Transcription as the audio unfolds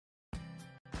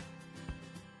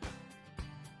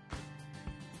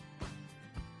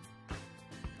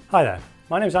Hi there,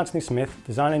 my name is Anthony Smith,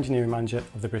 Design Engineering Manager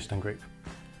of the Bristan Group.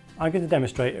 I'm going to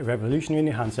demonstrate a revolutionary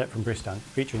new handset from Bristan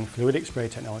featuring Fluidic spray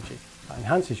technology that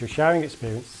enhances your showering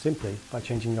experience simply by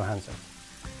changing your handset.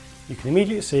 You can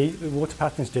immediately see the water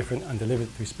pattern is different and delivered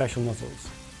through special nozzles.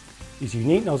 These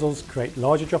unique nozzles create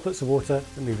larger droplets of water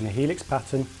that move in a helix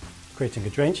pattern, creating a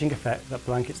drenching effect that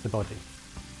blankets the body.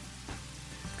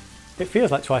 It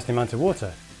feels like twice the amount of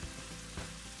water.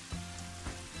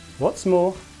 What's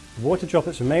more, the water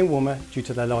droplets remain warmer due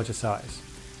to their larger size.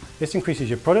 This increases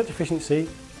your product efficiency,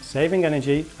 saving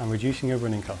energy and reducing your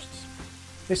running costs.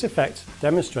 This effect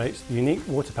demonstrates the unique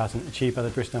water pattern achieved by the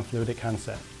Bristan Fluidic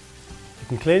handset. You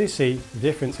can clearly see the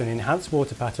difference in the enhanced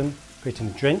water pattern, creating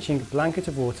a drenching blanket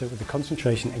of water with the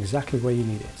concentration exactly where you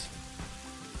need it.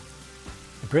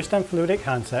 The Bristan Fluidic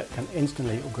handset can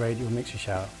instantly upgrade your mixer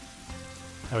shower.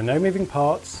 There are no moving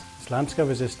parts, it's lamp scale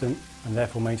resistant and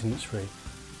therefore maintenance free,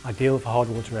 ideal for hard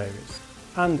water areas.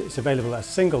 And it's available as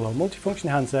single or multifunction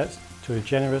handsets to a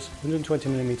generous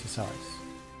 120mm size.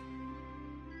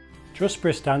 Trust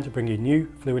Bristan to bring you new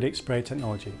Fluidic spray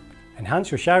technology. Enhance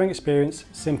your showering experience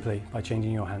simply by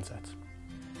changing your handset.